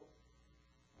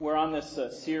We're on this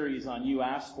series on You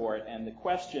Asked For It, and the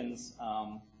questions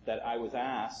that I was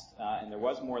asked, and there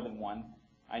was more than one,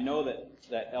 I know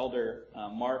that Elder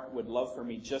Mark would love for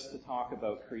me just to talk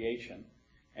about creation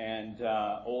and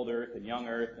old earth and young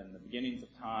earth and the beginnings of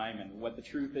time and what the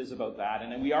truth is about that.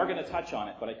 And we are going to touch on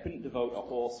it, but I couldn't devote a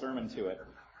whole sermon to it,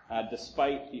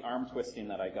 despite the arm twisting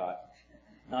that I got.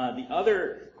 The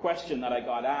other question that I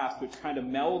got asked, which kind of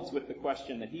melds with the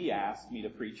question that he asked me to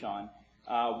preach on,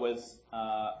 was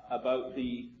about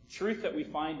the truth that we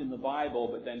find in the Bible,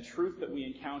 but then truth that we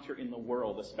encounter in the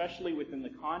world, especially within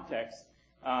the context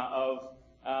of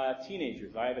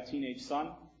teenagers. I have a teenage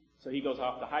son, so he goes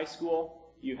off to high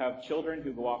school. You have children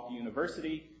who go off to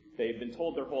university. They've been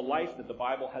told their whole life that the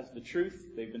Bible has the truth.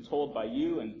 They've been told by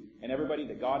you and everybody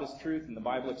that God is truth and the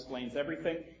Bible explains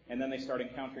everything. And then they start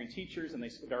encountering teachers and they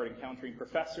start encountering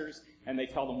professors, and they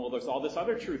tell them, well, there's all this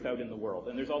other truth out in the world,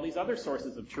 and there's all these other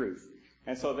sources of truth.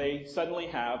 And so they suddenly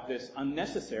have this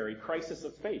unnecessary crisis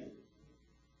of faith.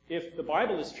 If the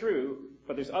Bible is true,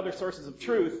 but there's other sources of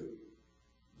truth,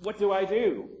 what do I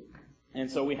do? And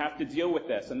so we have to deal with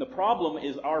this. And the problem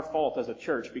is our fault as a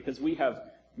church, because we have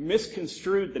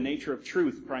misconstrued the nature of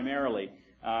truth primarily,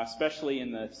 especially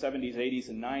in the 70s, 80s,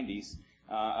 and 90s,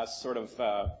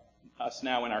 us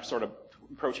now in our sort of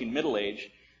approaching middle age.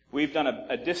 We've done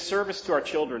a disservice to our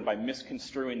children by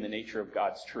misconstruing the nature of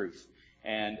God's truth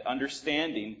and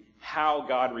understanding how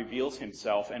God reveals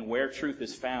himself and where truth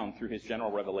is found through his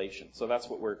general revelation. So that's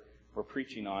what we're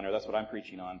preaching on, or that's what I'm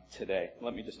preaching on today.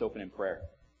 Let me just open in prayer.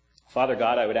 Father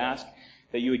God, I would ask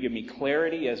that you would give me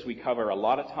clarity as we cover a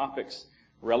lot of topics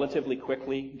relatively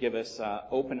quickly. Give us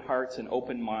open hearts and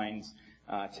open minds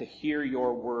to hear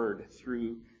your word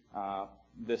through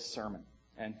this sermon.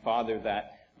 And Father,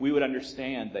 that we would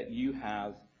understand that you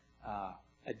have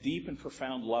a deep and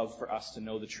profound love for us to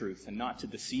know the truth, and not to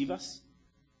deceive us,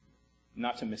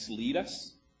 not to mislead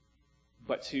us,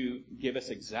 but to give us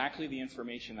exactly the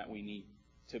information that we need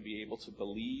to be able to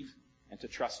believe and to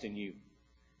trust in you.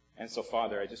 And so,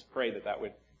 Father, I just pray that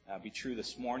would be true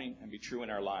this morning and be true in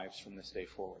our lives from this day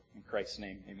forward. In Christ's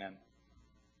name, amen.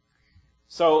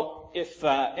 So, if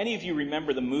any of you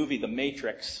remember the movie The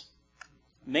Matrix,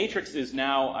 Matrix is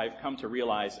now, I've come to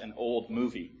realize, an old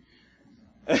movie.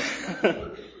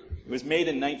 It was made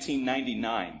in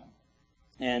 1999,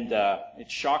 and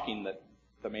it's shocking that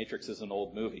The Matrix is an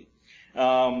old movie.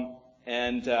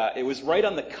 It was right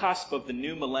on the cusp of the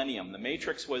new millennium. The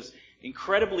Matrix was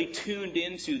incredibly tuned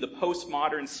into the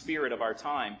postmodern spirit of our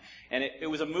time, and it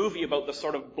was a movie about the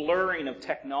sort of blurring of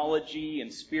technology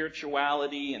and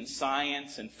spirituality and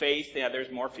science and faith. Yeah,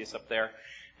 there's Morpheus up there.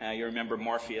 You remember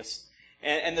Morpheus.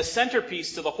 And the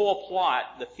centerpiece to the whole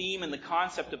plot, the theme and the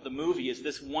concept of the movie, is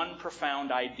this one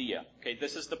profound idea. Okay,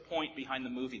 this is the point behind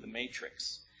the movie, The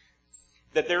Matrix.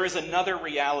 That there is another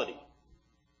reality.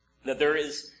 That there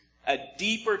is a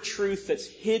deeper truth that's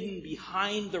hidden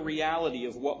behind the reality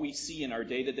of what we see in our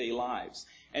day-to-day lives.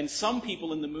 And some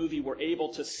people in the movie were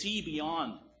able to see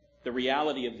beyond the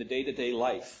reality of the day-to-day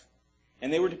life.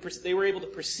 And they were able to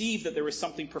perceive that there was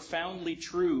something profoundly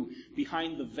true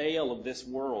behind the veil of this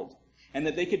world. And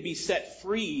that they could be set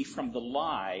free from the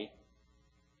lie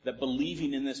that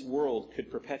believing in this world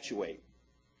could perpetuate.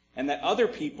 And that other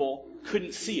people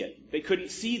couldn't see it. They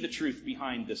couldn't see the truth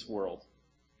behind this world.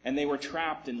 And they were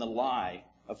trapped in the lie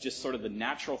of just sort of the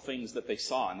natural things that they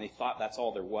saw, and they thought that's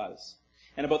all there was.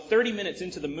 And about 30 minutes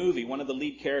into the movie, one of the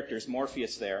lead characters,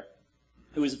 Morpheus there,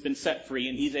 who has been set free,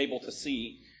 and he's able to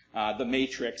see the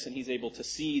Matrix, and he's able to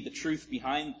see the truth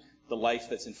behind the life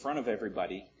that's in front of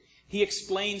everybody, he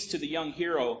explains to the young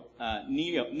hero,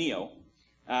 Neo,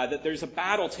 that there's a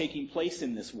battle taking place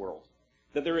in this world.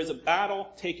 That there is a battle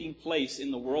taking place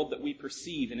in the world that we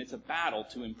perceive, and it's a battle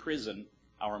to imprison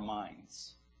our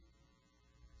minds.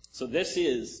 So this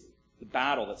is the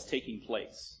battle that's taking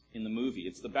place in the movie.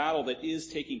 It's the battle that is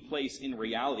taking place in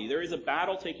reality. There is a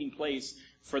battle taking place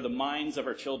for the minds of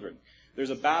our children. There's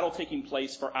a battle taking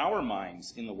place for our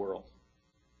minds in the world.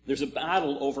 There's a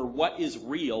battle over what is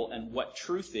real and what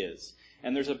truth is.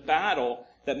 And there's a battle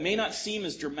that may not seem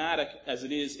as dramatic as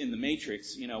it is in The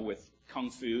Matrix, with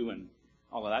kung fu and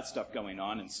all of that stuff going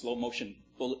on and slow motion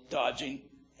bullet dodging,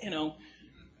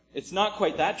 It's not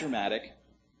quite that dramatic,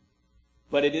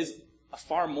 but it is a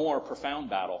far more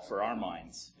profound battle for our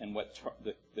minds and what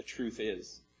the truth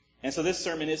is. And so this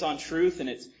sermon is on truth, and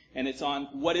it's on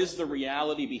what is the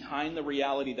reality behind the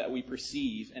reality that we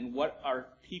perceive, and what are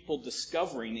people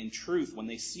discovering in truth when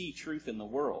they see truth in the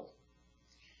world.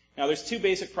 Now, there's two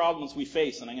basic problems we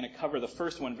face, and I'm going to cover the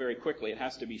first one very quickly. It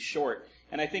has to be short,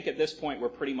 and I think at this point we're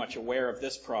pretty much aware of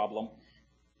this problem.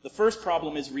 The first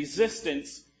problem is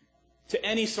resistance to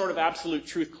any sort of absolute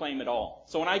truth claim at all.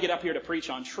 So when I get up here to preach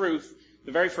on truth,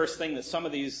 the very first thing that some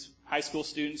of these high school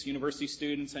students, university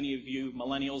students, any of you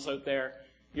millennials out there,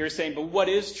 you're saying, but what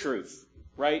is truth,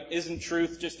 right? Isn't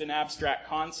truth just an abstract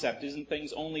concept? Isn't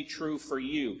things only true for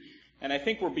you? And I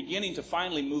think we're beginning to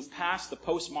finally move past the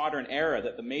postmodern era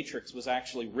that The Matrix was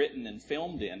actually written and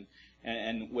filmed in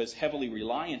and was heavily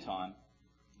reliant on.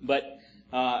 But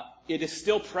it is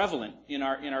still prevalent in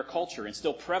our culture and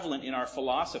still prevalent in our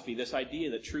philosophy, this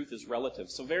idea that truth is relative.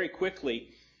 So very quickly,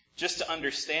 just to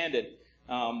understand it,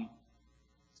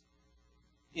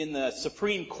 in the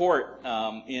Supreme Court,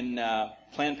 in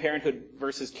Planned Parenthood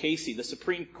versus Casey, the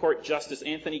Supreme Court Justice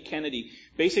Anthony Kennedy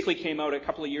basically came out a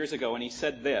couple of years ago and he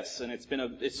said this, and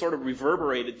it's sort of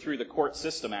reverberated through the court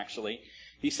system actually.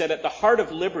 He said, at the heart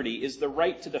of liberty is the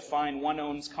right to define one's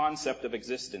own concept of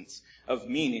existence, of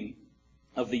meaning,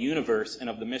 of the universe, and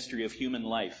of the mystery of human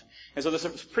life. And so the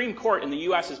Supreme Court in the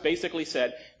U.S. has basically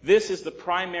said, this is the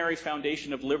primary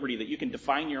foundation of liberty, that you can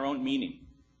define your own meaning.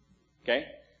 Okay?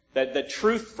 That the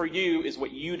truth for you is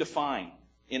what you define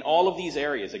in all of these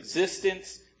areas,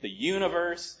 existence, the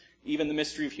universe, even the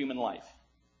mystery of human life.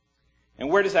 And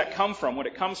where does that come from? What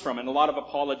it comes from, and a lot of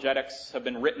apologetics have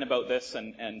been written about this,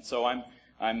 and so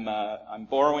I'm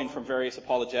borrowing from various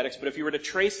apologetics, but if you were to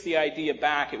trace the idea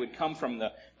back, it would come from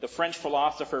the French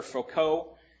philosopher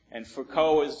Foucault, and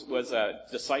Foucault was a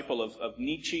disciple of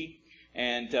Nietzsche,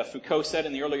 and Foucault said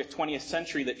in the early 20th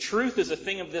century that truth is a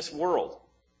thing of this world.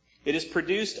 It is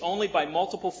produced only by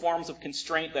multiple forms of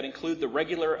constraint that include the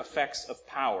regular effects of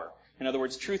power. In other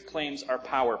words, truth claims are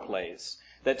power plays.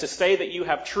 That to say that you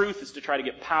have truth is to try to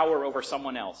get power over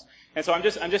someone else. And so I'm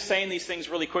just saying these things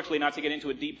really quickly, not to get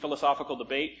into a deep philosophical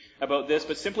debate about this,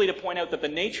 but simply to point out that the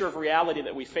nature of reality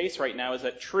that we face right now is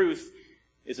that truth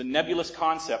is a nebulous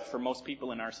concept for most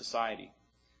people in our society.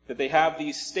 That they have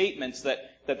these statements that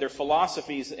their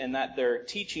philosophies and that their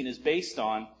teaching is based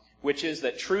on, which is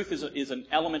that truth is an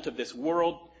element of this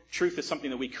world. Truth is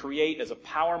something that we create as a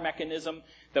power mechanism,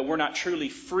 that we're not truly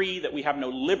free, that we have no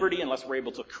liberty unless we're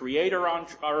able to create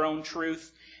our own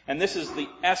truth. And this is the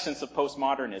essence of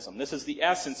postmodernism. This is the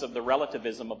essence of the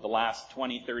relativism of the last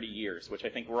 20, 30 years, which I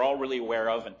think we're all really aware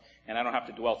of, and I don't have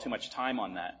to dwell too much time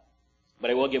on that. But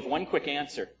I will give one quick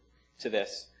answer to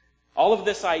this. All of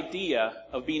this idea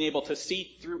of being able to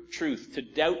see through truth, to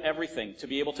doubt everything, to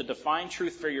be able to define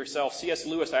truth for yourself, C.S.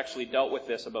 Lewis actually dealt with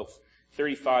this about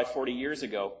 35, 40 years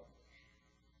ago.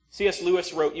 C.S.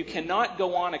 Lewis wrote, "You cannot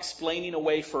go on explaining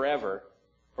away forever,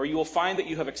 or you will find that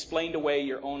you have explained away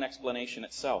your own explanation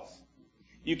itself.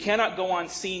 You cannot go on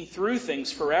seeing through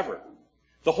things forever.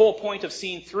 The whole point of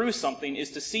seeing through something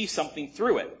is to see something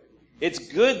through it.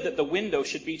 It's good that the window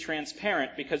should be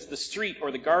transparent because the street or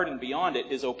the garden beyond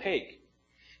it is opaque.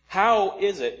 How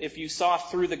is it if you saw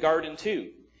through the garden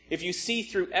too? If you see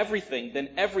through everything, then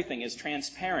everything is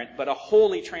transparent, but a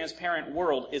wholly transparent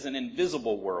world is an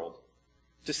invisible world.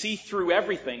 To see through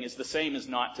everything is the same as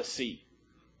not to see."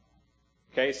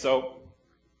 Okay, so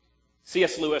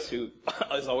C.S. Lewis, who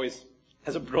as always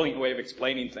has a brilliant way of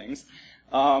explaining things,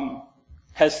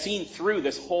 has seen through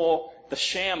the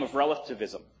sham of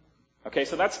relativism. Okay,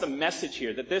 so that's the message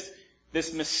here, that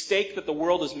this mistake that the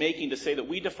world is making to say that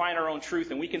we define our own truth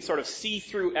and we can sort of see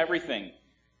through everything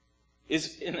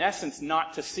is in essence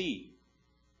not to see.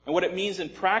 And what it means in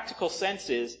practical sense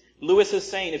is, Lewis is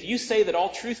saying, if you say that all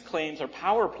truth claims are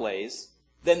power plays,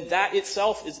 then that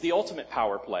itself is the ultimate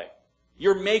power play.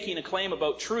 You're making a claim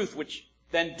about truth which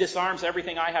then disarms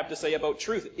everything I have to say about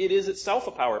truth. It is itself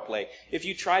a power play. If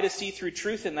you try to see through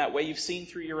truth in that way, you've seen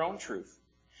through your own truth.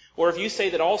 Or if you say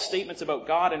that all statements about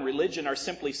God and religion are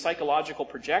simply psychological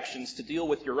projections to deal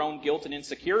with your own guilt and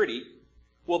insecurity,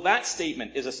 well, that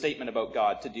statement is a statement about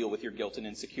God to deal with your guilt and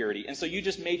insecurity. And so you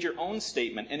just made your own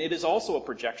statement, and it is also a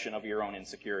projection of your own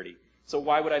insecurity. So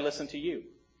why would I listen to you?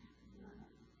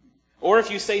 Or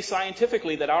if you say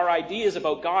scientifically that our ideas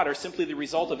about God are simply the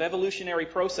result of evolutionary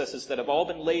processes that have all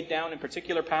been laid down in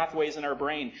particular pathways in our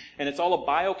brain, and it's all a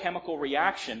biochemical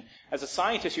reaction, as a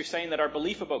scientist you're saying that our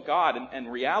belief about God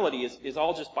and reality is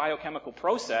all just biochemical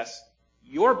process,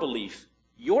 your belief,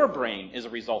 your brain is a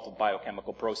result of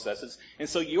biochemical processes, and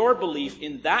so your belief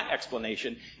in that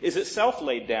explanation is itself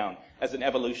laid down as an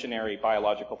evolutionary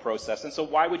biological process, and so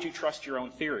why would you trust your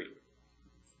own theory?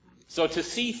 So to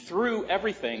see through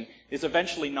everything is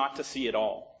eventually not to see at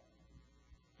all.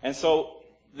 And so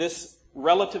this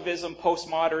relativism,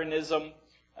 postmodernism,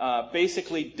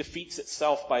 basically defeats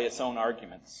itself by its own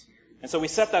arguments. And so we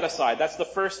set that aside. That's the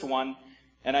first one.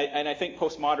 And I think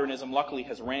postmodernism, luckily,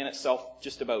 has ran itself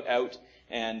just about out.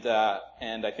 And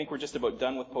I think we're just about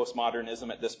done with postmodernism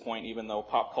at this point, even though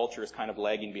pop culture is kind of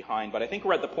lagging behind. But I think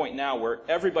we're at the point now where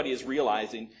everybody is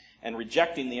realizing and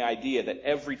rejecting the idea that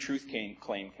every truth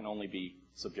claim can only be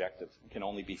subjective, can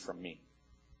only be from me.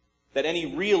 That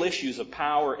any real issues of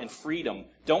power and freedom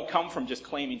don't come from just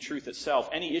claiming truth itself.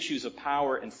 Any issues of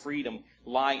power and freedom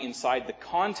lie inside the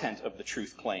content of the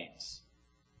truth claims.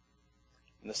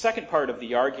 And the second part of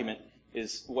the argument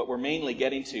is what we're mainly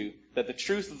getting to, that the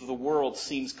truth of the world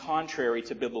seems contrary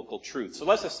to biblical truth. So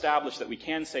let's establish that we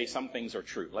can say some things are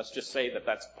true. Let's just say that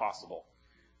that's possible,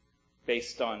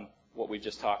 based on what we've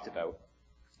just talked about.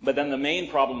 But then the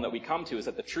main problem that we come to is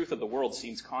that the truth of the world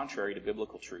seems contrary to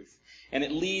biblical truth. And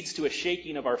it leads to a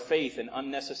shaking of our faith and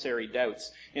unnecessary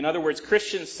doubts. In other words,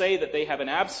 Christians say that they have an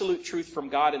absolute truth from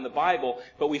God in the Bible,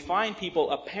 but we find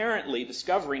people apparently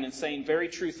discovering and saying very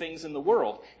true things in the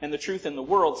world. And the truth in the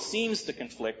world seems to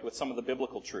conflict with some of the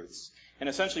biblical truths. And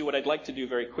essentially what I'd like to do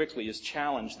very quickly is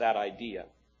challenge that idea.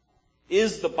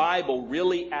 Is the Bible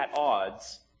really at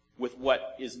odds with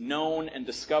what is known and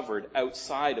discovered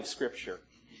outside of Scripture?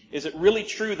 Is it really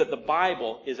true that the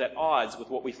Bible is at odds with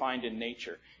what we find in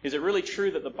nature? Is it really true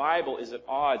that the Bible is at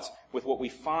odds with what we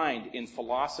find in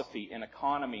philosophy and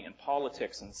economy and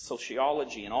politics and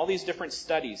sociology and all these different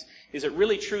studies? Is it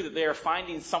really true that they are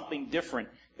finding something different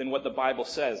than what the Bible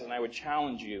says? And I would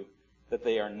challenge you that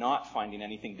they are not finding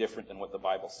anything different than what the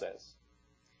Bible says.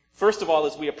 First of all,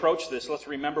 as we approach this, let's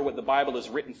remember what the Bible is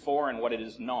written for and what it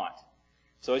is not.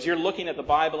 So as you're looking at the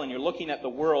Bible and you're looking at the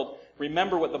world,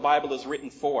 remember what the Bible is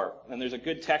written for. And there's a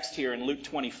good text here in Luke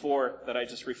 24 that I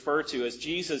just refer to as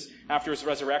Jesus, after his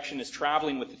resurrection, is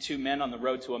traveling with the two men on the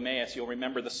road to Emmaus. You'll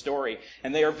remember the story.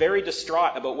 And they are very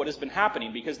distraught about what has been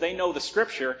happening because they know the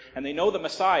Scripture and they know the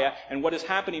Messiah, and what is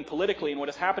happening politically and what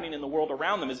is happening in the world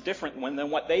around them is different than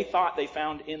what they thought they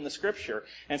found in the Scripture.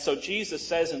 And so Jesus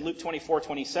says in Luke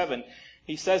 24:27,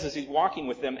 he says as he's walking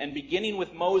with them, and beginning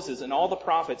with Moses and all the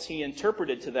prophets, he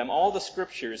interpreted to them all the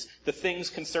Scriptures, the things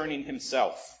concerning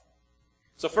himself.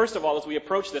 So first of all, as we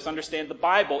approach this, understand the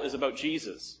Bible is about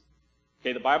Jesus.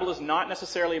 Okay, the Bible is not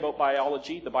necessarily about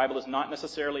biology. The Bible is not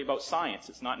necessarily about science.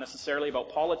 It's not necessarily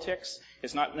about politics.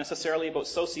 It's not necessarily about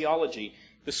sociology.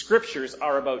 The Scriptures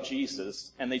are about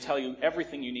Jesus, and they tell you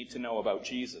everything you need to know about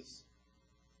Jesus.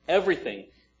 Everything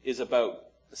is about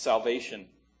the salvation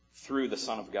through the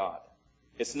Son of God.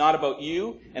 It's not about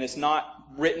you, and it's not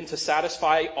written to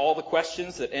satisfy all the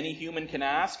questions that any human can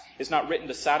ask. It's not written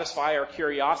to satisfy our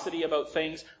curiosity about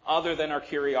things other than our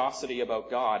curiosity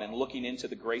about God and looking into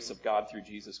the grace of God through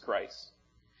Jesus Christ.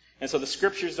 And so the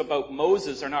Scriptures about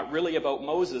Moses are not really about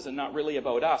Moses and not really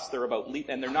about us. They're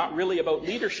not really about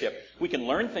leadership. We can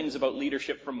learn things about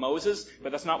leadership from Moses,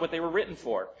 but that's not what they were written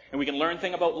for. And we can learn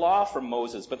things about law from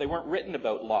Moses, but they weren't written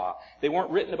about law. They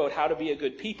weren't written about how to be a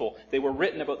good people. They were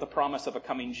written about the promise of a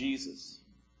coming Jesus.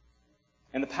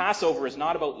 And the Passover is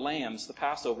not about lambs. The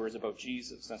Passover is about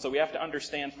Jesus. And so we have to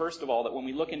understand, first of all, that when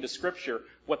we look into Scripture,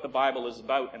 what the Bible is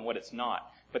about and what it's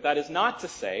not. But that is not to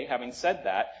say, having said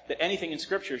that anything in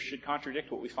Scripture should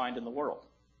contradict what we find in the world.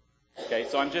 Okay,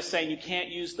 so I'm just saying you can't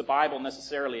use the Bible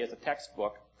necessarily as a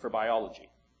textbook for biology.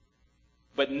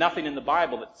 But nothing in the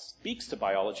Bible that speaks to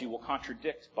biology will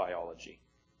contradict biology.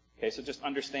 Okay, so just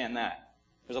understand that.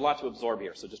 There's a lot to absorb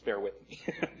here, so just bear with me.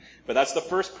 But that's the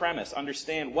first premise.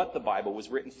 Understand what the Bible was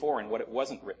written for and what it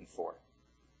wasn't written for.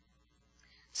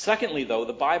 Secondly, though,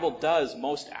 the Bible does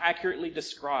most accurately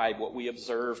describe what we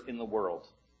observe in the world.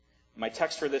 My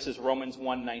text for this is Romans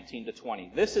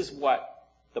 1:19-20. This is what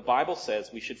the Bible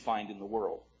says we should find in the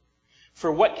world.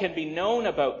 For what can be known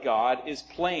about God is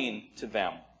plain to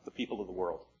them, the people of the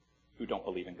world who don't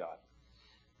believe in God.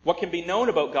 What can be known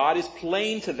about God is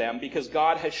plain to them because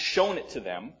God has shown it to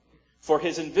them. For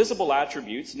his invisible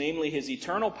attributes, namely his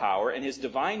eternal power and his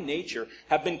divine nature,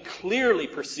 have been clearly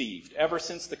perceived ever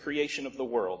since the creation of the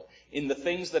world in the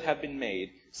things that have been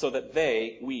made, so that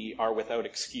we are without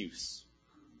excuse.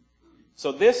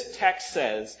 So this text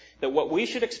says that what we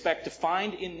should expect to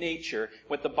find in nature,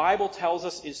 what the Bible tells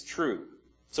us is true.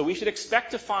 So we should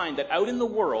expect to find that out in the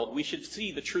world we should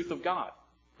see the truth of God.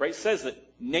 Right? It says that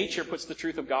nature puts the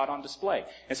truth of God on display.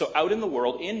 And so out in the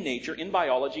world, in nature, in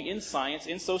biology, in science,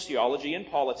 in sociology, in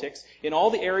politics, in all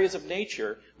the areas of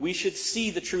nature, we should see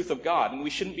the truth of God. And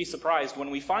we shouldn't be surprised when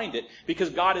we find it,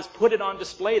 because God has put it on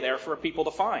display there for people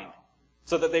to find,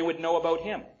 so that they would know about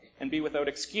him and be without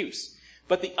excuse.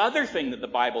 But the other thing that the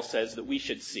Bible says that we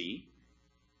should see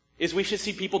is we should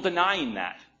see people denying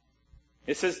that.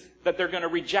 It says that they're going to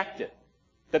reject it,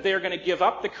 that they are going to give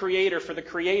up the Creator for the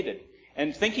created.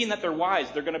 And thinking that they're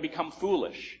wise, they're going to become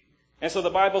foolish. And so the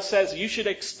Bible says you should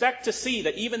expect to see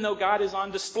that even though God is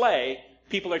on display,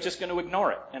 people are just going to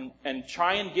ignore it and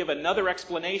try and give another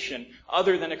explanation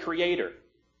other than a creator.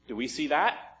 Do we see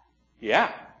that?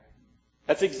 Yeah.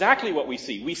 That's exactly what we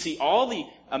see. We see all the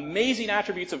amazing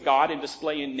attributes of God in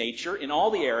display in nature, in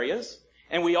all the areas,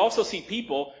 and we also see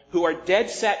people who are dead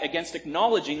set against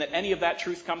acknowledging that any of that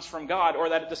truth comes from God or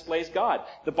that it displays God.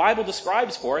 The Bible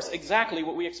describes for us exactly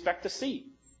what we expect to see.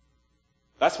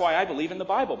 That's why I believe in the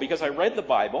Bible, because I read the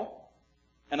Bible,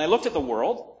 and I looked at the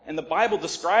world, and the Bible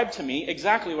described to me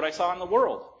exactly what I saw in the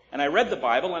world. And I read the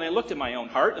Bible, and I looked at my own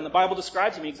heart, and the Bible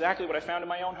described to me exactly what I found in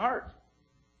my own heart.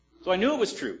 So I knew it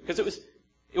was true, because it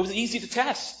was easy to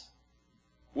test.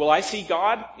 Will I see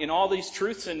God in all these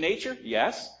truths in nature?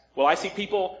 Yes. Will I see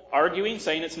people arguing,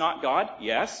 saying it's not God?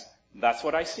 Yes. That's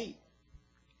what I see.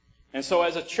 And so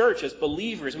as a church, as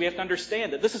believers, we have to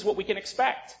understand that this is what we can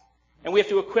expect. And we have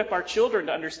to equip our children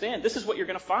to understand, this is what you're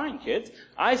going to find, kids.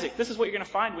 Isaac, this is what you're going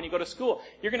to find when you go to school.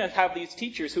 You're going to have these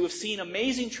teachers who have seen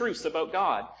amazing truths about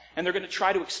God, and they're going to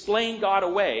try to explain God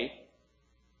away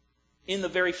in the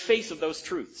very face of those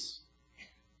truths.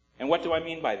 And what do I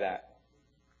mean by that?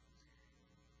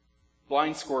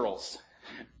 Blind squirrels.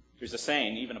 There's a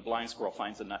saying, even a blind squirrel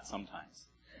finds a nut sometimes.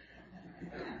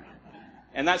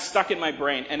 And that's stuck in my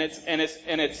brain, and it's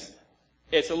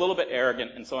a little bit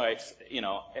arrogant, and so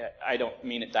I don't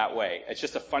mean it that way. It's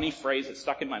just a funny phrase that's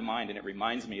stuck in my mind, and it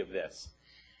reminds me of this.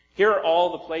 Here are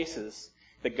all the places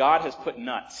that God has put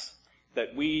nuts,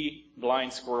 that we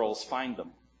blind squirrels find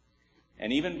them.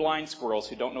 And even blind squirrels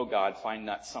who don't know God find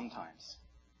nuts sometimes.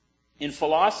 In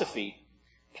philosophy,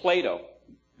 Plato,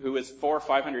 who was 400 or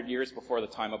 500 years before the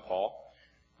time of Paul,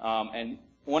 and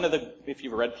if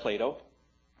you've read Plato,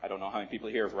 I don't know how many people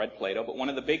here have read Plato, but one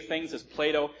of the big things is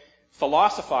Plato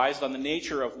philosophized on the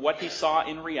nature of what he saw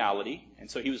in reality, and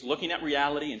so he was looking at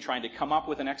reality and trying to come up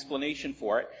with an explanation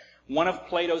for it. One of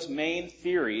Plato's main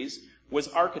theories was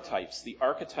archetypes, the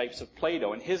archetypes of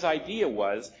Plato, and his idea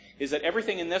is that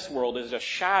everything in this world is a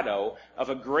shadow of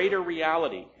a greater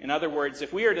reality. In other words,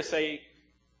 if we are to say,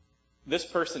 this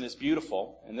person is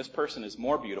beautiful, and this person is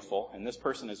more beautiful, and this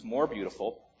person is more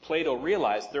beautiful, Plato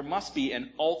realized there must be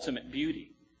an ultimate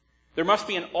beauty. There must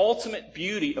be an ultimate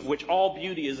beauty of which all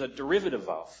beauty is a derivative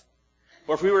of.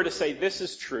 Or if we were to say this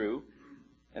is true,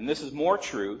 and this is more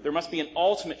true, there must be an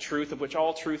ultimate truth of which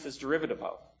all truth is derivative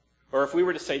of. Or if we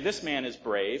were to say this man is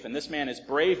brave, and this man is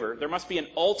braver, there must be an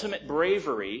ultimate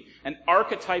bravery, an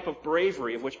archetype of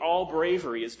bravery of which all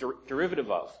bravery is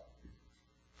derivative of.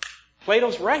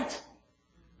 Plato's right.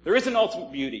 There is an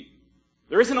ultimate beauty.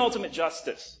 There is an ultimate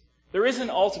justice. There is an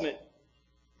ultimate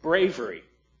bravery.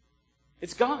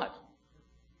 It's God.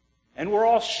 And we're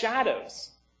all shadows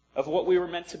of what we were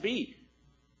meant to be.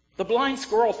 The blind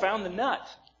squirrel found the nut,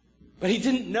 but he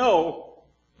didn't know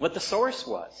what the source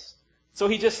was. So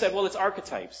he just said, well, it's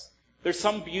archetypes. There's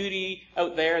some beauty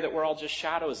out there that we're all just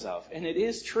shadows of. And it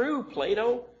is true,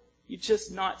 Plato. You've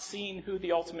just not seen who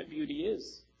the ultimate beauty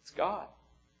is. It's God.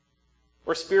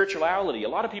 Or spirituality. A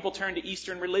lot of people turn to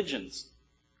Eastern religions.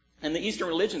 And the Eastern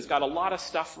religions got a lot of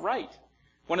stuff right.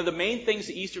 One of the main things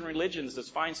the Eastern religions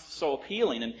find so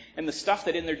appealing, and the stuff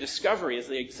that in their discovery, as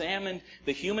they examined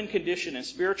the human condition and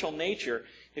spiritual nature,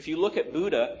 if you look at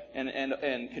Buddha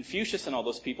and Confucius and all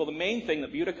those people, the main thing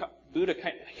that Buddha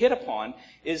hit upon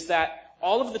is that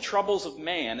all of the troubles of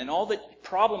man and all the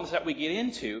problems that we get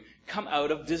into come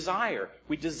out of desire.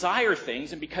 We desire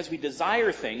things, and because we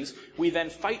desire things, we then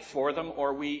fight for them,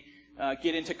 or we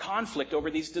get into conflict over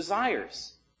these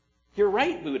desires. You're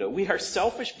right, Buddha. We are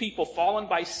selfish people fallen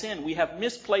by sin. We have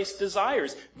misplaced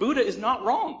desires. Buddha is not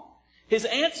wrong. His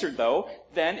answer, though,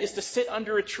 then, is to sit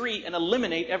under a tree and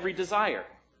eliminate every desire.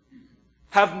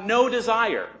 Have no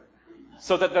desire,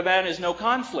 so that there then is no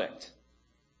conflict.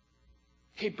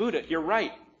 Hey, Buddha, you're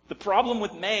right. The problem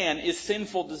with man is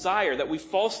sinful desire, that we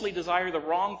falsely desire the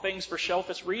wrong things for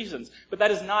selfish reasons. But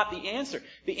that is not the answer.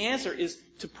 The answer is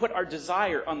to put our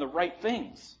desire on the right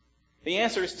things. The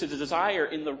answer is to desire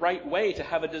in the right way, to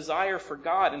have a desire for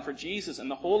God and for Jesus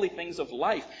and the holy things of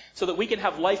life, so that we can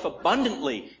have life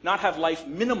abundantly, not have life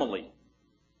minimally.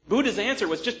 Buddha's answer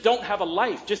was just don't have a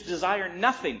life, just desire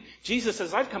nothing. Jesus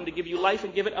says, I've come to give you life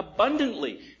and give it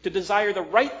abundantly, to desire the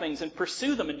right things and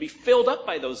pursue them and be filled up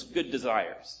by those good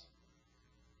desires.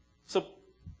 So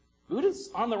Buddha's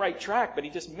on the right track, but he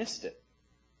just missed it.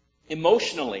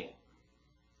 Emotionally,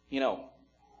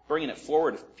 bringing it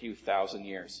forward a few thousand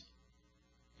years.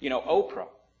 Oprah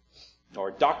or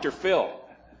Dr. Phil.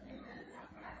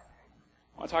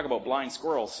 I want to talk about blind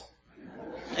squirrels.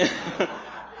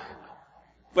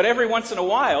 But every once in a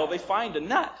while, they find a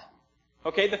nut.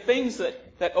 Okay, the things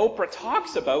that Oprah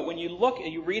talks about, when you look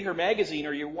and you read her magazine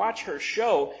or you watch her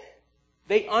show,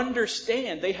 They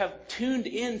understand, they have tuned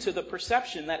into the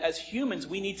perception that as humans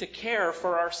we need to care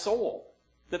for our soul.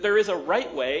 That there is a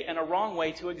right way and a wrong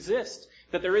way to exist.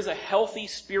 That there is a healthy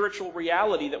spiritual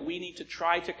reality that we need to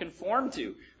try to conform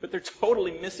to. But they're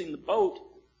totally missing the boat.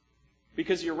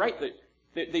 Because you're right,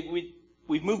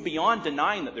 we've moved beyond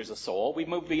denying that there's a soul. We've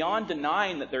moved beyond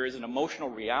denying that there is an emotional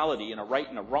reality and a right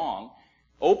and a wrong.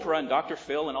 Oprah and Dr.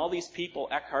 Phil and all these people,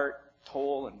 Eckhart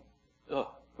Tolle and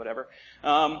whatever,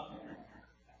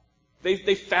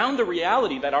 they found the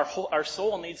reality that our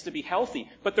soul needs to be healthy,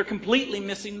 but they're completely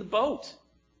missing the boat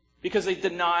because they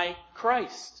deny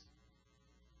Christ.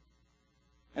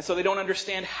 And so they don't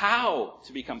understand how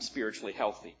to become spiritually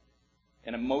healthy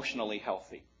and emotionally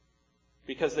healthy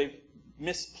because they've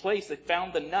misplaced, they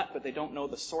found the nut, but they don't know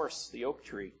the source, the oak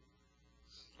tree.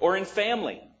 Or in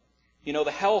family,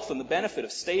 the health and the benefit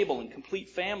of stable and complete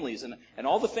families and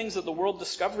all the things that the world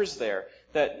discovers there,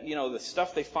 that, the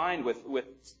stuff they find with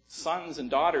sons and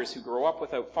daughters who grow up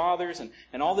without fathers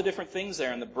and all the different things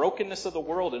there and the brokenness of the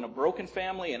world and a broken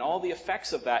family and all the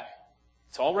effects of that.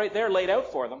 It's all right there laid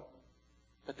out for them,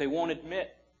 but they won't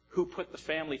admit who put the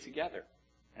family together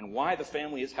and why the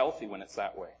family is healthy when it's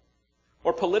that way.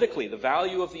 Or politically, the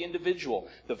value of the individual,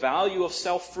 the value of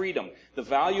self-freedom, the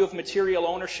value of material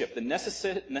ownership, the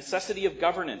necessity of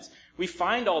governance. We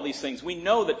find all these things. We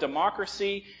know that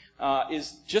democracy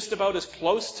is just about as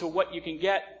close to what you can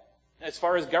get as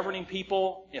far as governing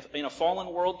people in a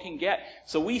fallen world can get.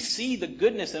 So we see the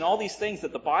goodness in all these things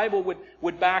that the Bible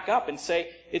would back up and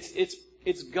say,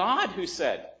 it's God who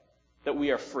said that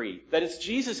we are free. That it's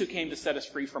Jesus who came to set us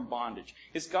free from bondage.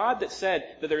 It's God that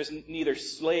said that there is neither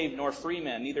slave nor free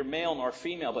man, neither male nor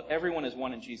female, but everyone is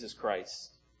one in Jesus Christ.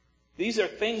 These are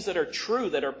things that are true,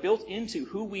 that are built into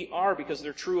who we are because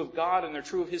they're true of God and they're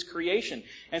true of His creation.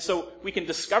 And so we can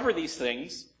discover these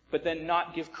things, but then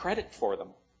not give credit for them.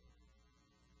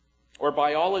 Or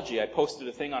biology. I posted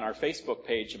a thing on our Facebook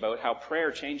page about how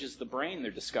prayer changes the brain, they're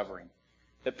discovering.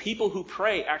 That people who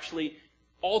pray actually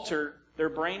alter their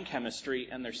brain chemistry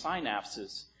and their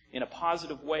synapses in a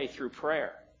positive way through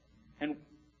prayer. And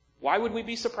why would we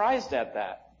be surprised at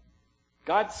that?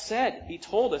 God said, He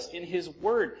told us in His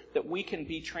Word that we can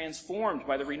be transformed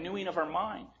by the renewing of our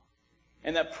mind.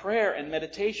 And that prayer and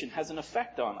meditation has an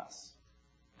effect on us.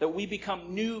 That we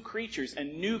become new creatures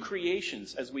and new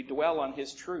creations as we dwell on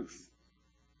His truth.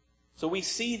 So we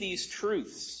see these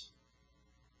truths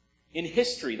in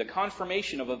history, the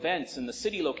confirmation of events and the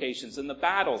city locations and the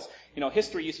battles.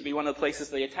 History used to be one of the places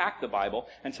they attacked the Bible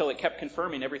until it kept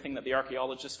confirming everything that the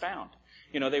archaeologists found.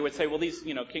 They would say, well,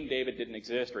 King David didn't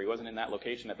exist or he wasn't in that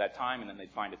location at that time, and then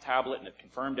they'd find a tablet and it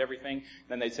confirmed everything.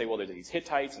 Then they'd say, well, there's these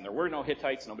Hittites, and there were no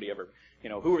Hittites. Nobody ever,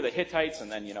 who were the Hittites? And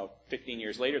then, 15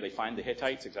 years later, they find the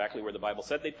Hittites exactly where the Bible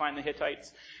said they'd find the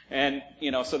Hittites. And,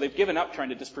 so they've given up trying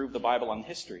to disprove the Bible on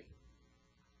history.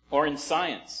 Or in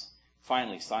science.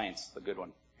 Finally, science, the good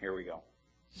one. Here we go.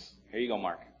 Here you go,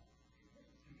 Mark.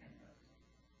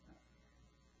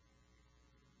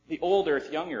 The old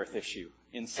Earth, young Earth issue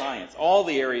in science. All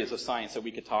the areas of science that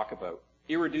we could talk about.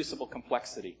 Irreducible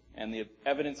complexity and the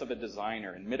evidence of a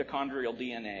designer and mitochondrial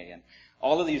DNA and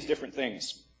all of these different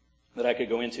things that I could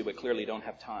go into but clearly don't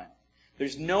have time.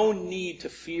 There's no need to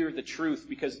fear the truth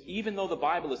because even though the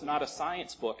Bible is not a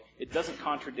science book, it doesn't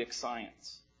contradict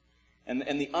science.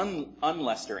 And the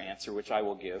unlester answer, which I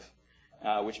will give,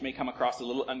 which may come across a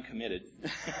little uncommitted,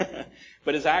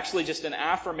 but is actually just an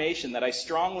affirmation that I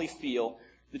strongly feel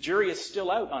the jury is still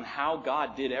out on how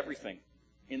God did everything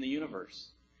in the universe.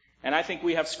 And I think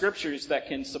we have scriptures that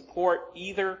can support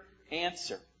either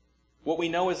answer. What we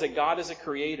know is that God is a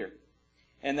creator,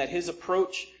 and that His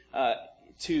approach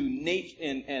to nature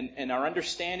and our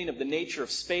understanding of the nature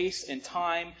of space and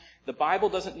time, the Bible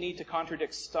doesn't need to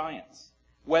contradict science.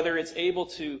 Whether it's able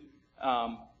to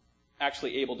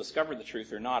actually discover the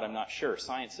truth or not, I'm not sure.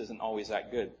 Science isn't always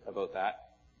that good about that.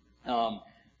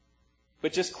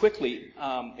 But just quickly,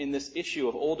 in this issue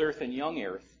of old Earth and young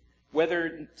Earth,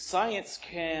 whether science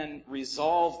can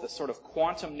resolve the sort of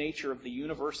quantum nature of the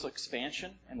universal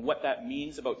expansion and what that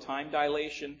means about time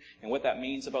dilation and what that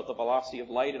means about the velocity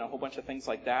of light and a whole bunch of things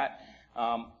like that,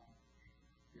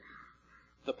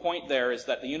 the point there is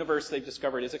that the universe they've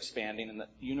discovered is expanding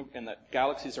and that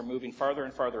galaxies are moving farther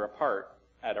and farther apart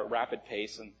at a rapid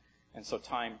pace, and so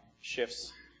time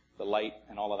shifts the light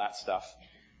and all of that stuff.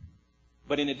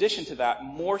 But in addition to that,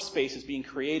 more space is being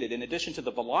created. In addition to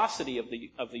the velocity of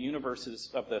the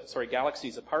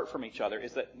galaxies apart from each other,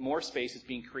 is that more space is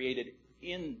being created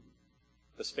in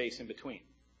the space in between.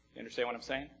 You understand what I'm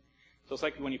saying? So it's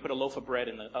like when you put a loaf of bread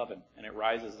in the oven and it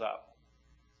rises up.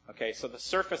 Okay, so the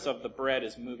surface of the bread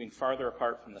is moving farther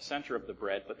apart from the center of the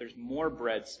bread, but there's more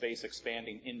bread space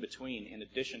expanding in between, in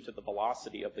addition to the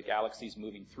velocity of the galaxies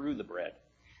moving through the bread.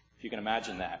 If you can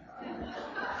imagine that.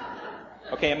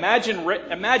 Okay,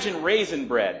 imagine raisin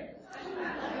bread.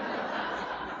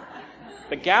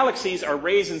 The galaxies are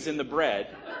raisins in the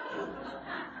bread.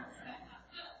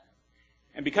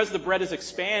 And because the bread is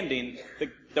expanding,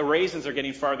 the raisins are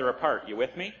getting farther apart. You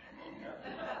with me?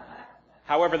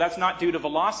 However, that's not due to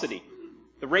velocity.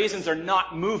 The raisins are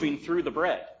not moving through the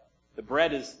bread. The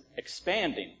bread is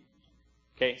expanding.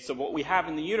 Okay, so what we have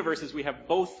in the universe is we have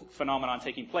both phenomena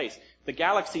taking place. The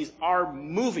galaxies are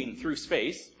moving through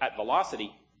space at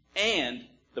velocity, and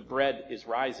the bread is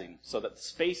rising, so that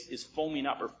space is foaming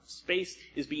up, or space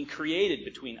is being created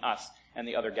between us and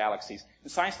the other galaxies.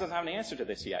 And science doesn't have an answer to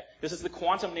this yet. This is the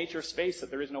quantum nature of space that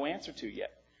there is no answer to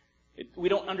yet. We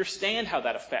don't understand how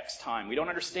that affects time. We don't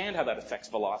understand how that affects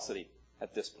velocity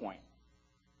at this point.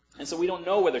 And so we don't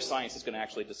know whether science is going to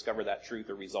actually discover that truth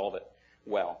or resolve it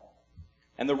well.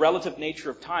 And the relative nature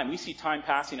of time. We see time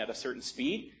passing at a certain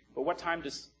speed, but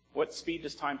what speed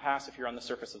does time pass if you're on the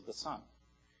surface of the sun?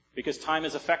 Because time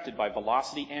is affected by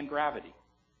velocity and gravity.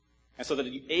 And so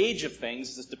the age of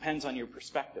things depends on your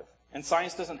perspective. And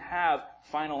science doesn't have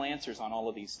final answers on all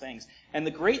of these things. And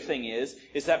the great thing is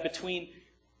that between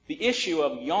the issue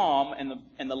of yom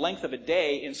and the length of a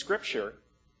day in Scripture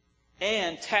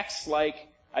and texts like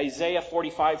Isaiah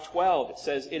 45:12, it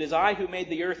says, "It is I who made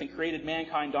the earth and created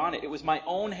mankind on it. It was my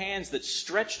own hands that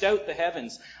stretched out the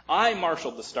heavens. I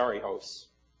marshaled the starry hosts."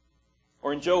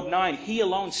 Or in Job 9, "He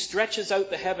alone stretches out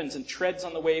the heavens and treads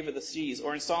on the wave of the seas."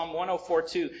 Or in Psalm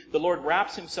 104:2, "The Lord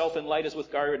wraps himself in light as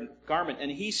with garment,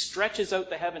 and he stretches out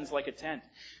the heavens like a tent."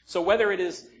 So whether it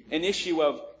is an issue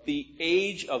of the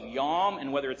age of yom,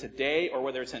 and whether it's a day, or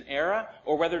whether it's an era,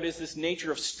 or whether it is this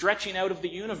nature of stretching out of the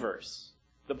universe,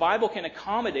 the Bible can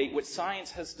accommodate what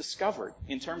science has discovered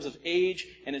in terms of age,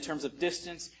 and in terms of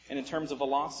distance, and in terms of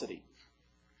velocity.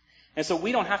 And so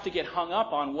we don't have to get hung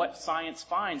up on what science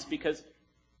finds, because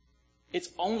it's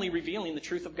only revealing the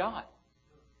truth of God.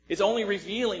 It's only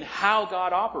revealing how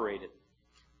God operated.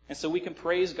 And so we can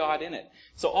praise God in it.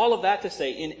 So all of that to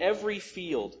say, in every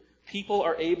field, people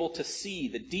are able to see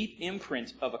the deep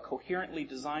imprint of a coherently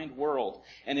designed world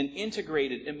and an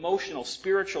integrated, emotional,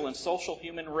 spiritual, and social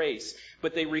human race,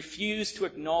 but they refuse to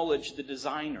acknowledge the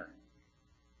designer.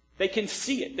 They can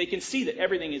see it. They can see that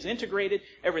everything is integrated,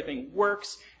 everything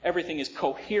works, everything is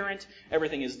coherent,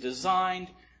 everything is designed,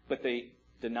 but they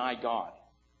deny God.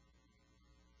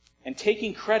 And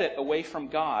taking credit away from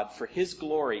God for His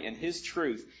glory and His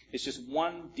truth is just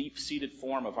one deep-seated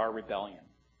form of our rebellion.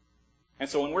 And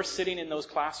so when we're sitting in those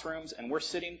classrooms and we're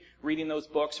sitting reading those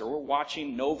books, or we're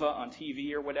watching Nova on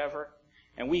TV or whatever,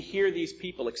 and we hear these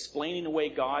people explaining away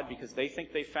God because they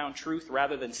think they found truth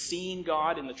rather than seeing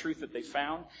God in the truth that they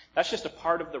found, that's just a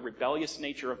part of the rebellious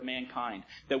nature of mankind.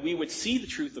 That we would see the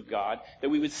truth of God, that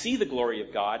we would see the glory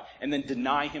of God, and then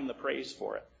deny Him the praise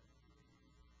for it.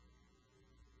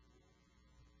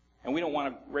 And we don't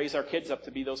want to raise our kids up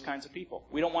to be those kinds of people.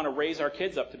 We don't want to raise our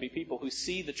kids up to be people who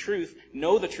see the truth,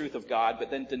 know the truth of God, but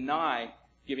then deny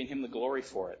giving Him the glory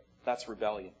for it. That's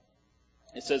rebellion.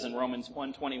 It says in Romans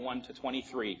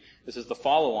 1:21-23, this is the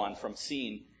follow-on from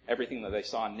seeing everything that they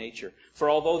saw in nature. "For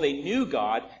although they knew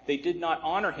God, they did not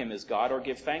honor Him as God or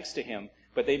give thanks to Him,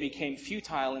 but they became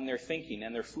futile in their thinking,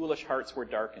 and their foolish hearts were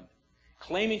darkened.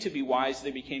 Claiming to be wise,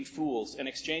 they became fools, and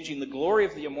exchanging the glory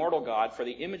of the immortal God for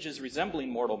the images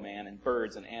resembling mortal man and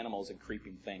birds and animals and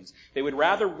creeping things. They would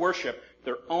rather worship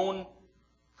their own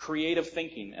creative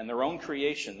thinking and their own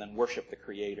creation than worship the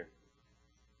Creator."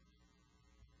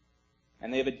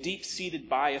 And they have a deep-seated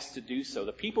bias to do so.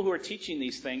 The people who are teaching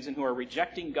these things and who are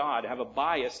rejecting God have a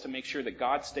bias to make sure that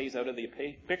God stays out of the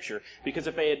picture. Because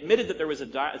if they admitted that there was a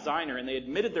designer and they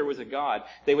admitted there was a God,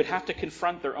 they would have to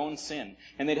confront their own sin.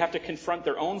 And they'd have to confront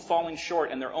their own falling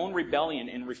short and their own rebellion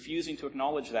in refusing to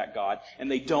acknowledge that God. And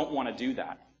they don't want to do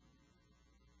that.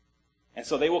 And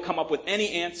so they will come up with any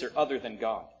answer other than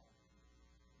God.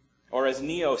 Or as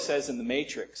Neo says in The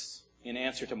Matrix, in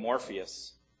answer to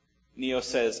Morpheus, Neo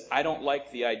says, "I don't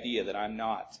like the idea that I'm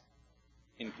not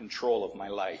in control of my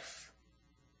life."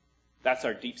 That's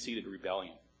our deep-seated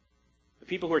rebellion. The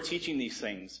people who are teaching these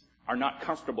things are not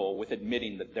comfortable with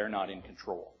admitting that they're not in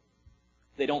control.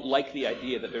 They don't like the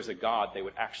idea that there's a God they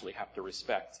would actually have to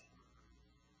respect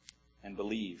and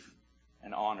believe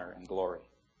and honor and glory.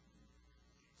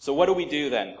 So what do we do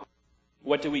then?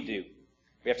 What do we do?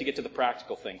 We have to get to the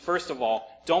practical thing. First of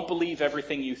all, don't believe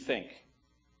everything you think.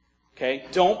 Okay?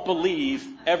 Don't believe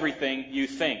everything you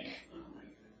think.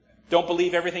 Don't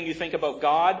believe everything you think about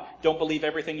God. Don't believe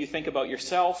everything you think about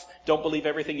yourself. Don't believe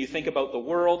everything you think about the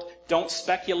world. Don't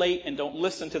speculate and don't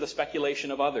listen to the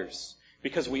speculation of others.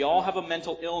 Because we all have a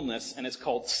mental illness, and it's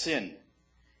called sin.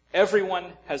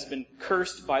 Everyone has been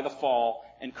cursed by the fall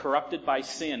and corrupted by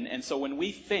sin. And so when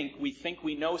we think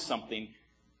we know something,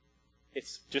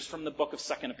 it's just from the book of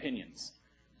second opinions.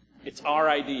 It's our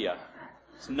idea.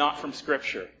 It's not from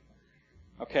Scripture.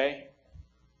 Okay?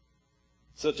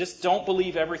 So just don't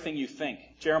believe everything you think.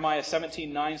 Jeremiah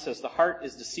 17:9 says, "The heart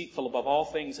is deceitful above all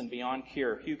things and beyond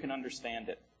cure. Who can understand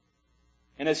it?"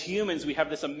 And as humans, we have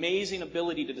this amazing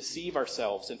ability to deceive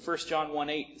ourselves. In 1 John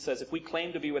 1:8 it says, if we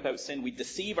claim to be without sin, we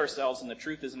deceive ourselves and the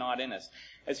truth is not in us.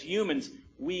 As humans,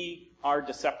 we are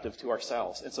deceptive to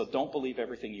ourselves. And so don't believe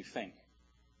everything you think.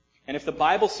 And if the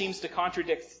Bible seems to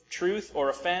contradict truth or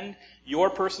offend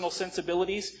your personal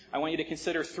sensibilities, I want you to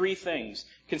consider three things.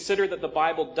 Consider that the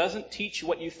Bible doesn't teach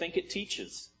what you think it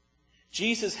teaches.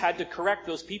 Jesus had to correct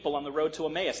those people on the road to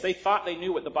Emmaus. They thought they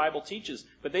knew what the Bible teaches,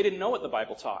 but they didn't know what the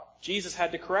Bible taught. Jesus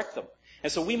had to correct them.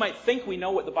 And so we might think we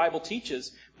know what the Bible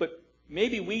teaches, but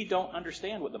maybe we don't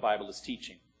understand what the Bible is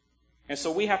teaching. And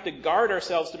so we have to guard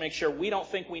ourselves to make sure we don't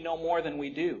think we know more than we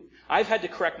do. I've had to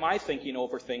correct my thinking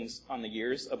over things on the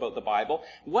years about the Bible.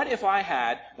 What if I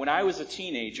had, when I was a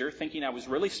teenager, thinking I was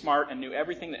really smart and knew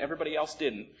everything that everybody else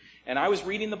didn't, and I was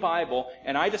reading the Bible,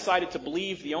 and I decided to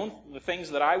believe the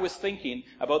things that I was thinking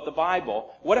about the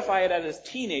Bible. What if I had, as a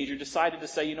teenager, decided to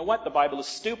say, you know what, the Bible is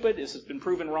stupid, this has been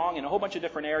proven wrong in a whole bunch of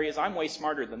different areas, I'm way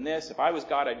smarter than this, if I was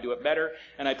God, I'd do it better,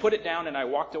 and I put it down and I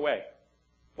walked away.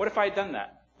 What if I had done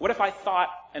that? What if I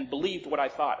thought and believed what I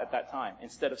thought at that time,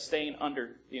 instead of staying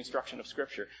under the instruction of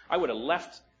Scripture? I would have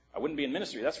left. I wouldn't be in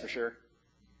ministry, that's for sure.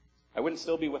 I wouldn't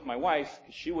still be with my wife,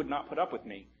 because she would not put up with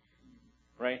me.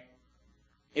 Right?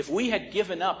 If we had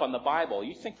given up on the Bible,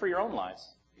 you think for your own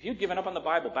lives. If you'd given up on the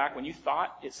Bible back when you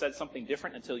thought it said something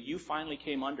different until you finally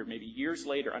came under, maybe years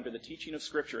later, under the teaching of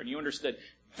Scripture, and you understood,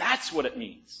 that's what it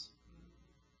means.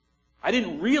 I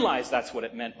didn't realize that's what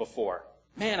it meant before.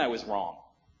 Man, I was wrong.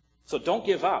 So don't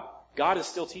give up. God is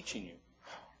still teaching you.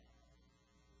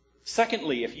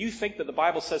 Secondly, if you think that the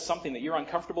Bible says something that you're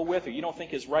uncomfortable with or you don't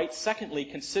think is right, secondly,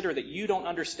 consider that you don't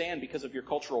understand because of your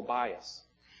cultural bias.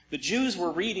 The Jews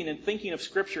were reading and thinking of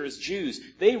Scripture as Jews.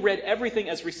 They read everything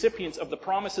as recipients of the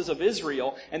promises of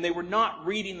Israel, and they were not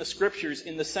reading the Scriptures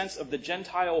in the sense of the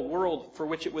Gentile world for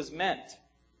which it was meant.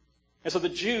 And so the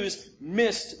Jews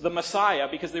missed the Messiah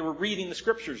because they were reading the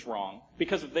Scriptures wrong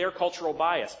because of their cultural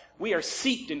bias. We are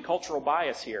steeped in cultural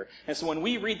bias here. And so when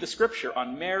we read the Scripture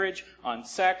on marriage, on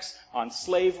sex, on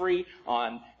slavery,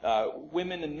 on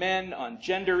women and men, on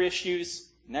gender issues,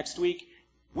 next week,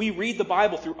 we read the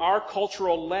Bible through our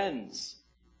cultural lens.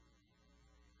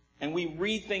 And we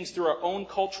read things through our own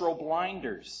cultural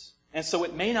blinders. And so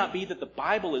it may not be that the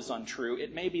Bible is untrue.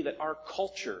 It may be that our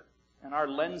culture and our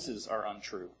lenses are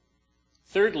untrue.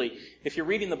 Thirdly, if you're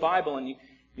reading the Bible and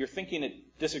you're thinking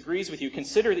it disagrees with you,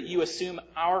 consider that you assume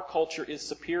our culture is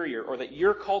superior or that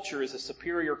your culture is a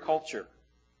superior culture.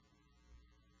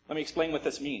 Let me explain what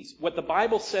this means. What the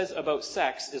Bible says about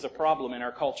sex is a problem in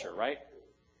our culture, right?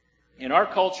 In our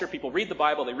culture, people read the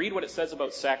Bible, they read what it says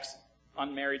about sex,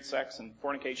 unmarried sex and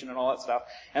fornication and all that stuff,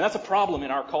 and that's a problem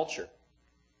in our culture.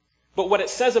 But what it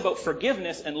says about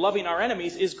forgiveness and loving our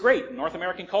enemies is great. In North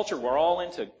American culture, we're all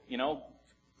into,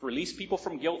 release people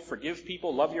from guilt, forgive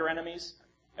people, love your enemies.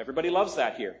 Everybody loves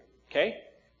that here. Okay?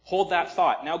 Hold that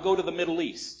thought. Now go to the Middle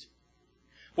East.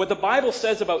 What the Bible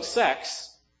says about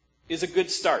sex is a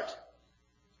good start.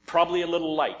 Probably a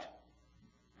little light.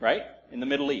 Right? In the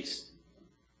Middle East.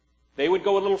 They would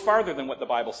go a little farther than what the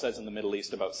Bible says in the Middle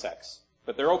East about sex.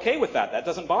 But they're okay with that. That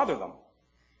doesn't bother them.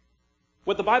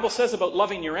 What the Bible says about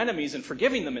loving your enemies and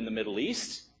forgiving them in the Middle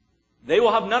East, they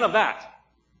will have none of that.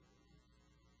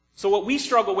 So what we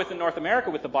struggle with in North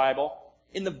America with the Bible,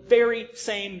 in the very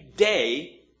same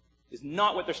day, is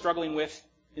not what they're struggling with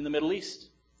in the Middle East.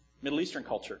 Middle Eastern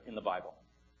culture in the Bible.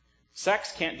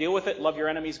 Sex, can't deal with it. Love your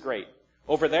enemies, great.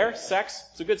 Over there, sex,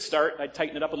 it's a good start. I'd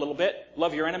tighten it up a little bit.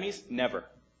 Love your enemies, never.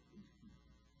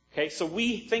 Okay, so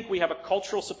we think we have a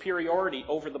cultural superiority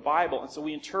over the Bible, and so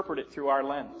we interpret it through our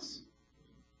lens.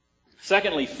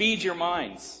 Secondly, feed your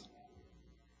minds.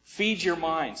 Feed your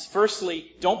minds.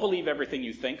 Firstly, don't believe everything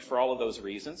you think for all of those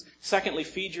reasons. Secondly,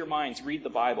 feed your minds. Read the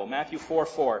Bible. Matthew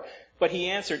 4:4. But he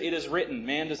answered, it is written,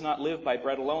 man does not live by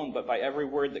bread alone, but by every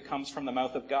word that comes from the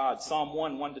mouth of God. Psalm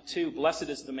 1:1-2. Blessed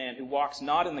is the man who walks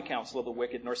not in the counsel of the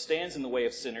wicked, nor stands in the way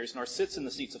of sinners, nor sits in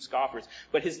the seats of scoffers,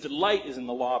 but his delight is in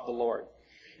the law of the Lord.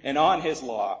 And on his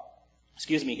law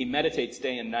He meditates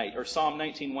day and night. Or Psalm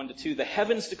 19, 1-2, the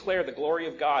heavens declare the glory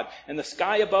of God, and the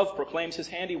sky above proclaims his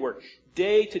handiwork.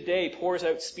 Day to day pours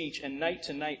out speech, and night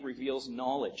to night reveals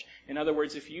knowledge. In other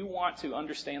words, if you want to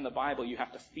understand the Bible, you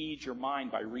have to feed your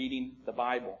mind by reading the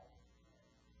Bible.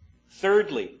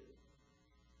 Thirdly,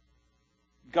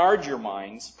 guard your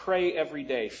minds, pray every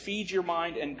day. Feed your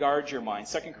mind and guard your mind.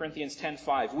 2 Corinthians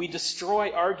 10:5. We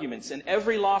destroy arguments and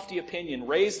every lofty opinion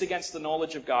raised against the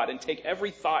knowledge of God and take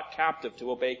every thought captive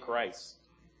to obey Christ.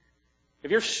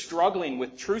 If you're struggling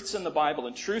with truths in the Bible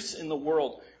and truths in the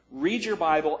world, read your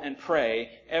Bible and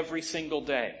pray every single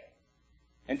day.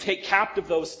 And take captive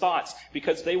those thoughts,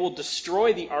 because they will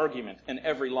destroy the argument and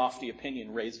every lofty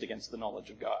opinion raised against the knowledge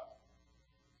of God.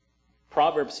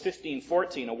 Proverbs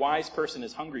 15:14, a wise person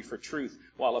is hungry for truth,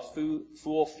 while a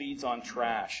fool feeds on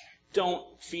trash. Don't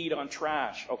feed on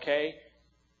trash, okay?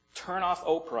 Turn off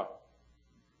Oprah.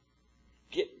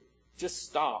 Just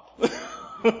stop.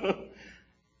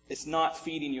 It's not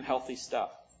feeding you healthy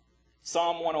stuff.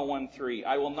 Psalm 101:3,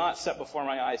 I will not set before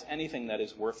my eyes anything that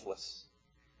is worthless.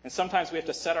 And sometimes we have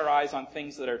to set our eyes on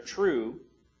things that are true,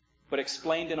 but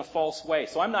explained in a false way.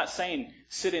 So I'm not saying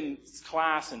sit in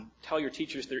class and tell your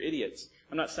teachers they're idiots.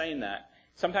 I'm not saying that.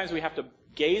 Sometimes we have to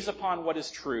gaze upon what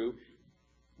is true,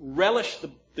 relish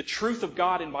the truth of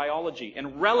God in biology,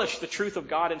 and relish the truth of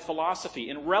God in philosophy,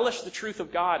 and relish the truth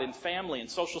of God in family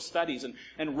and social studies,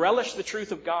 and relish the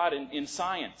truth of God in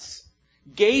science.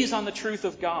 Gaze on the truth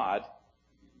of God,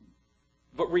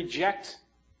 but reject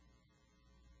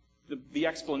the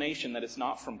explanation that it's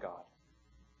not from God.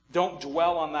 Don't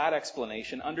dwell on that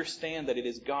explanation. Understand that it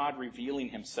is God revealing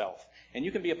himself. And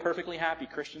you can be a perfectly happy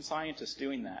Christian Scientist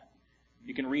doing that.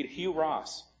 You can read Hugh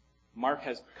Ross. Mark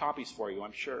has copies for you,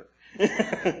 I'm sure.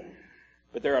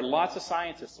 But there are lots of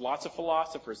scientists, lots of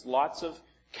philosophers, lots of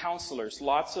counselors,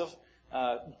 lots of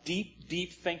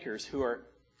deep thinkers who are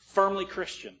firmly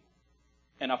Christian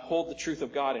and uphold the truth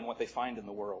of God in what they find in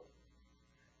the world.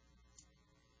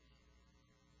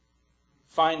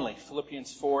 Finally,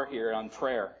 Philippians 4 here on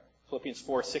prayer. Philippians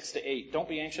 4, 6-8. Don't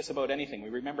be anxious about anything. We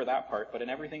remember that part. But in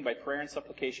everything, by prayer and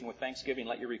supplication with thanksgiving,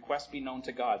 let your requests be known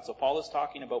to God. So Paul is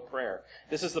talking about prayer.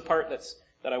 This is the part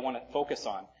that I want to focus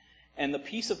on. And the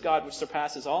peace of God, which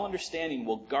surpasses all understanding,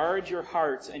 will guard your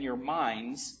hearts and your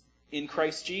minds in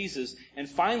Christ Jesus. And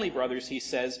finally, brothers, he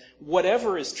says,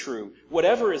 whatever is true,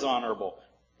 whatever is honorable,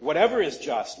 whatever is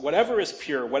just, whatever is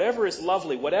pure, whatever is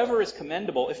lovely, whatever is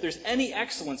commendable, if there's any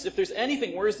excellence, if there's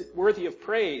anything worthy of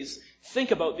praise, think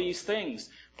about these things.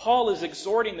 Paul is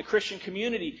exhorting the Christian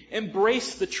community,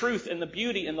 embrace the truth and the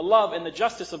beauty and the love and the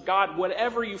justice of God,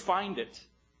 whatever you find it,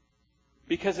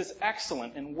 because it's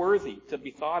excellent and worthy to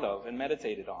be thought of and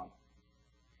meditated on.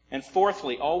 And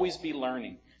fourthly, always be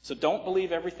learning. So don't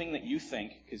believe everything that you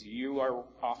think, because you are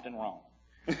often wrong.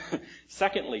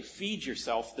 Secondly, feed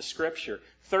yourself the Scripture.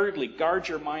 Thirdly, guard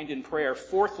your mind in prayer.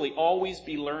 Fourthly, always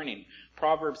be learning.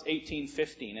 Proverbs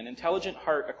 18:15, an intelligent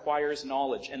heart acquires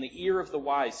knowledge, and the ear of the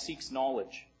wise seeks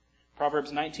knowledge.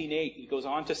 Proverbs 19:8, he goes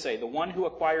on to say, the one who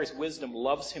acquires wisdom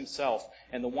loves himself,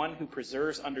 and the one who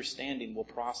preserves understanding will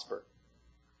prosper.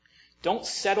 Don't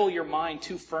settle your mind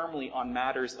too firmly on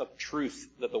matters of truth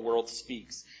that the world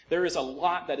speaks. There is a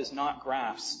lot that is not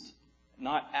grasped,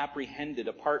 not apprehended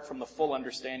apart from the full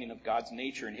understanding of God's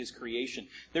nature and his creation.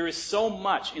 There is so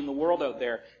much in the world out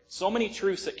there, so many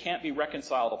truths that can't be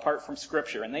reconciled apart from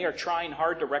Scripture, and they are trying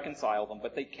hard to reconcile them,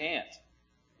 but they can't,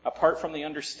 apart from the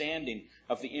understanding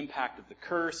of the impact of the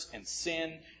curse and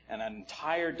sin and an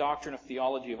entire doctrine of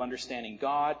theology of understanding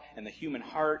God and the human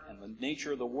heart and the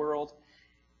nature of the world.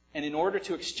 And in order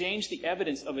to exchange the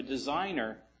evidence of a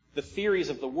designer, the theories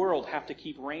of the world have to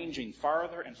keep ranging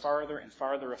farther and farther and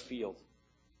farther afield,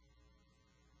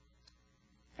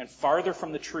 and farther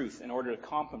from the truth in order to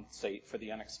compensate for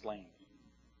the unexplained.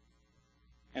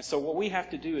 And so what we have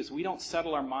to do is we don't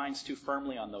settle our minds too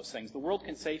firmly on those things. The world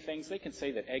can say things. They can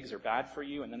say that eggs are bad for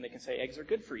you, and then they can say eggs are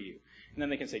good for you. And then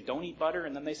they can say don't eat butter,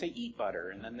 and then they say eat butter.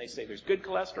 And then they say there's good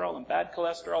cholesterol and bad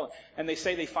cholesterol. And they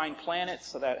say they find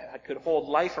planets that could hold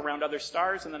life around other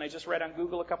stars. And then I just read on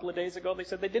Google a couple of days ago, they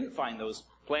said they didn't find those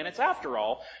planets after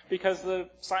all, because the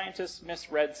scientists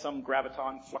misread some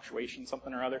graviton fluctuation,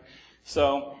 something or other.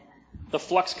 So the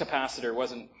flux capacitor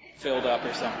wasn't filled up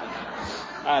or something.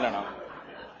 I don't know.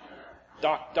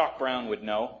 Doc Brown would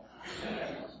know.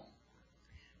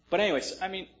 But anyways, I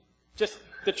mean, just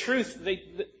the truth,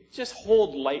 just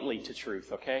hold lightly to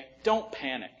truth, okay? Don't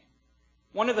panic.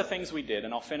 One of the things we did,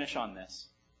 and I'll finish on this,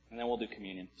 and then we'll do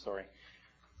communion, sorry.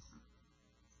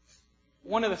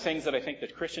 One of the things that I think the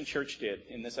Christian church did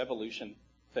in this evolution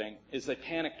thing is they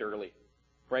panicked early.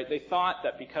 right? They thought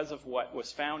that because of what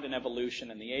was found in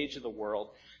evolution in the age of the world,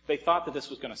 they thought that this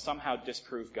was going to somehow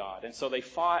disprove God. And so they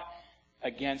fought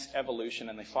against evolution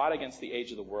and they fought against the age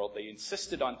of the world. They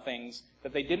insisted on things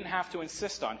that they didn't have to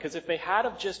insist on. Because if they had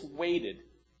have just waited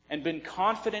and been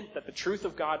confident that the truth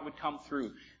of God would come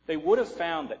through, they would have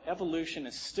found that evolution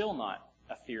is still not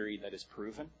a theory that is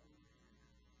proven.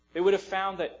 They would have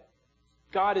found that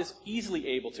God is easily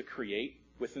able to create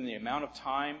within the amount of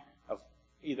time of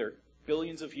either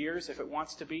billions of years, if it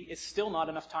wants to be. It's still not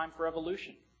enough time for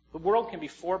evolution. The world can be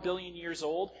 4 billion years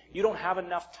old. You don't have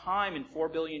enough time in 4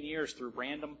 billion years through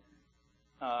random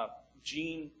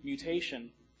gene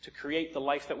mutation to create the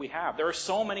life that we have. There are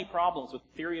so many problems with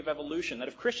the theory of evolution that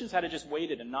if Christians had just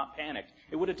waited and not panicked,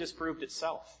 it would have disproved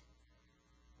itself.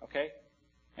 Okay?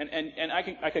 And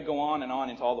I could go on and on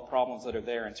into all the problems that are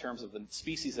there in terms of the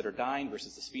species that are dying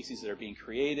versus the species that are being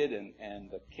created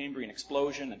and the Cambrian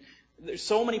explosion. And there's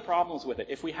so many problems with it.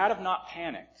 If we had have not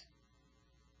panicked,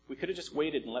 we could have just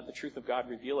waited and let the truth of God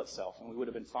reveal itself, and we would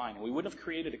have been fine. And we wouldn't have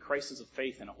created a crisis of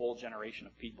faith in a whole generation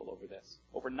of people over this,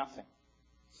 over nothing.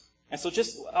 And so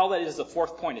just all that is the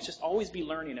fourth point. It's just always be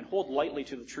learning and hold lightly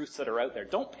to the truths that are out there.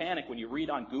 Don't panic when you read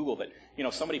on Google that,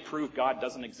 somebody proved God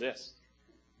doesn't exist.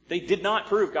 They did not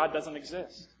prove God doesn't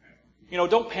exist.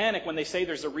 Don't panic when they say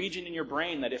there's a region in your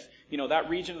brain that if, that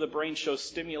region of the brain shows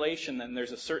stimulation, then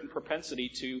there's a certain propensity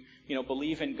to,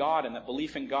 believe in God, and that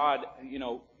belief in God,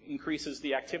 increases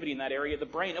the activity in that area of the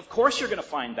brain. Of course you're going to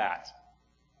find that.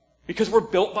 Because we're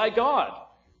built by God.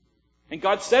 And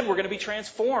God said we're going to be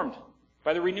transformed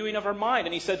by the renewing of our mind.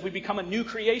 And He says we become a new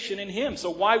creation in Him. So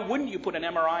why wouldn't you put an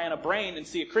MRI on a brain and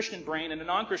see a Christian brain and a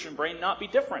non-Christian brain not be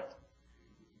different?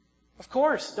 Of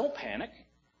course, don't panic.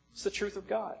 It's the truth of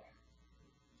God.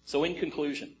 So in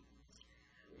conclusion,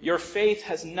 your faith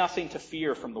has nothing to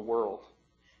fear from the world.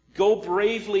 Go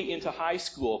bravely into high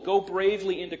school. Go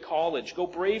bravely into college. Go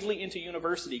bravely into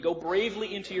university. Go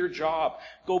bravely into your job.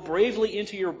 Go bravely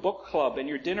into your book club and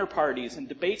your dinner parties and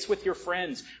debates with your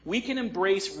friends. We can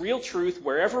embrace real truth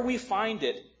wherever we find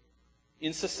it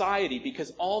in society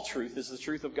because all truth is the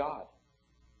truth of God.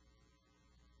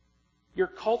 Your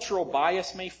cultural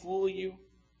bias may fool you.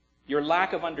 Your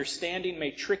lack of understanding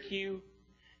may trick you.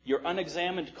 Your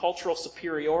unexamined cultural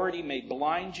superiority may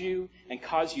blind you and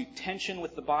cause you tension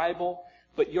with the Bible,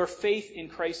 but your faith in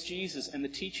Christ Jesus and the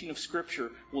teaching of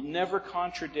Scripture will never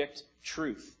contradict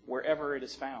truth wherever it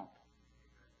is found.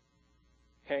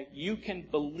 Okay? You can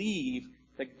believe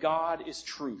that God is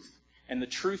truth, and the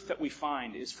truth that we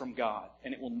find is from God,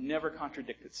 and it will never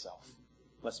contradict itself.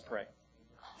 Let's pray.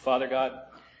 Father God,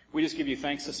 we just give you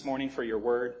thanks this morning for your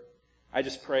word. I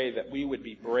just pray that we would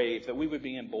be brave, that we would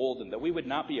be emboldened, that we would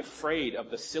not be afraid of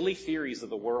the silly theories of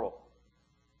the world.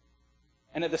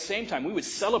 And at the same time, we would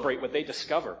celebrate what they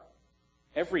discover.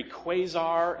 Every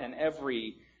quasar and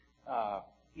every,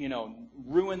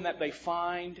 ruin that they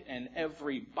find and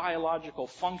every biological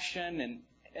function and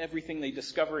everything they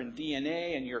discover in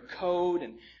DNA and your code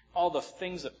and all the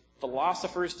things that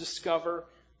philosophers discover.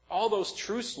 All those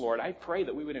truths, Lord, I pray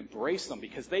that we would embrace them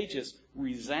because they just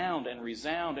resound and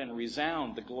resound and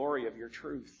resound the glory of your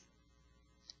truth.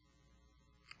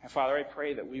 And Father, I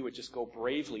pray that we would just go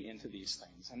bravely into these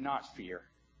things and not fear.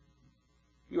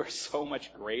 You are so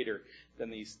much greater than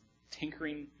these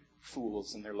tinkering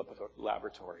fools in their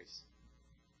laboratories.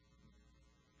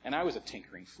 And I was a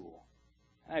tinkering fool.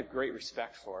 And I have great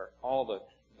respect for all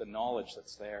the knowledge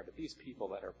that's there, but these people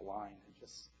that are blind and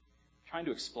just trying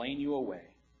to explain you away.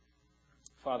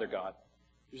 Father God,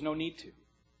 there's no need to.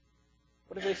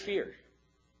 What do they fear?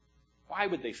 Why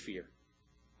would they fear?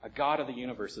 A God of the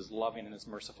universe as loving and as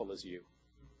merciful as you.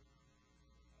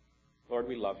 Lord,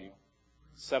 we love you.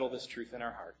 Settle this truth in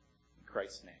our heart. In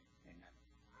Christ's name.